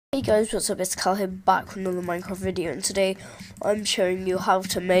Hey guys, what's up? It's Cal here, back with another Minecraft video, and today I'm showing you how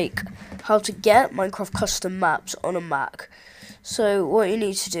to get Minecraft custom maps on a Mac. So what you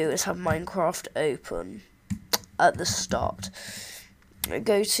need to do is have Minecraft open at the start.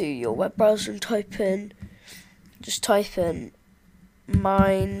 Go to your web browser and type in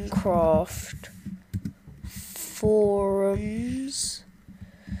Minecraft forums.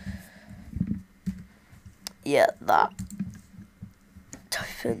 Yeah, that.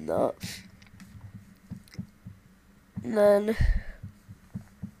 Type in that, and then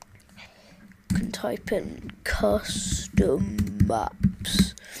you can type in custom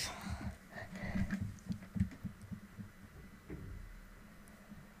maps.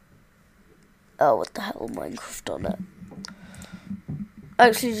 Oh, what the hell, Minecraft on it.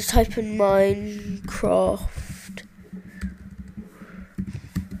 Actually, just type in Minecraft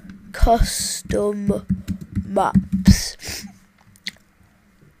custom maps.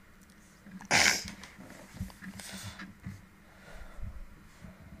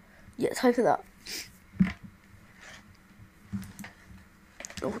 Yeah, type in that.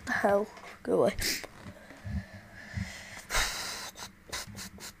 Oh, what the hell? Go away.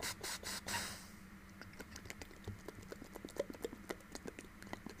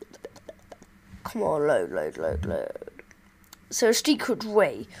 Come on, load. So, a secret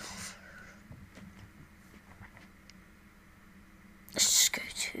way. Let's just go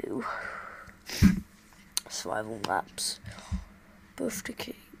to survival maps. Birthday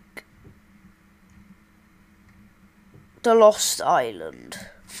cake. The Lost Island.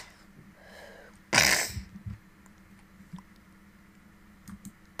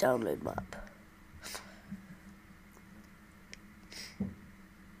 Download map.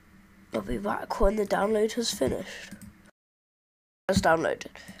 I'll be back when the download has finished. It's downloaded.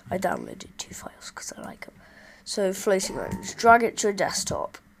 I downloaded 2 files because I like them. So floating islands. Drag it to a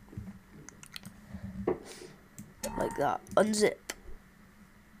desktop. Like that. Unzip.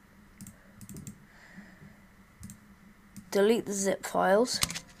 Delete the zip files.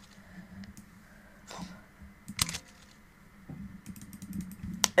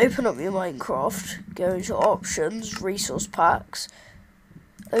 Open up your Minecraft. Go into options, resource packs.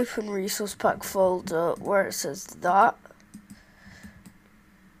 Open resource pack folder where it says that.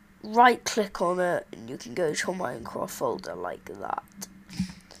 Right click on it and you can go to your Minecraft folder like that.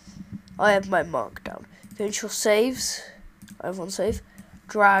 I have my markdown. Go into your saves. I have one save.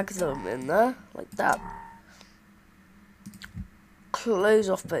 Drag them in there like that. Close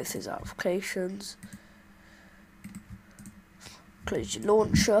off both these applications. Close your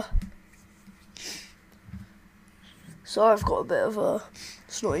launcher. So I've got a bit of a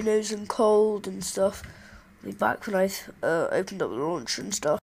snotty nose and cold and stuff. I'll be back when I've opened up the launcher and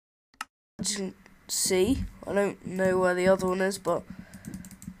stuff. As you can see, I don't know where the other one is, but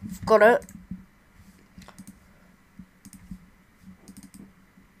I've got it.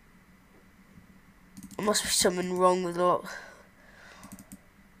 There must be something wrong with it.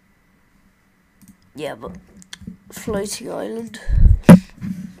 Yeah, but floating island.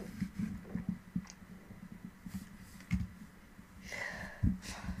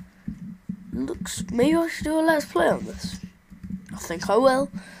 Looks, maybe I should do a let's play on this. I think I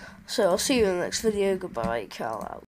will. So I'll see you in the next video. Goodbye, Cal out.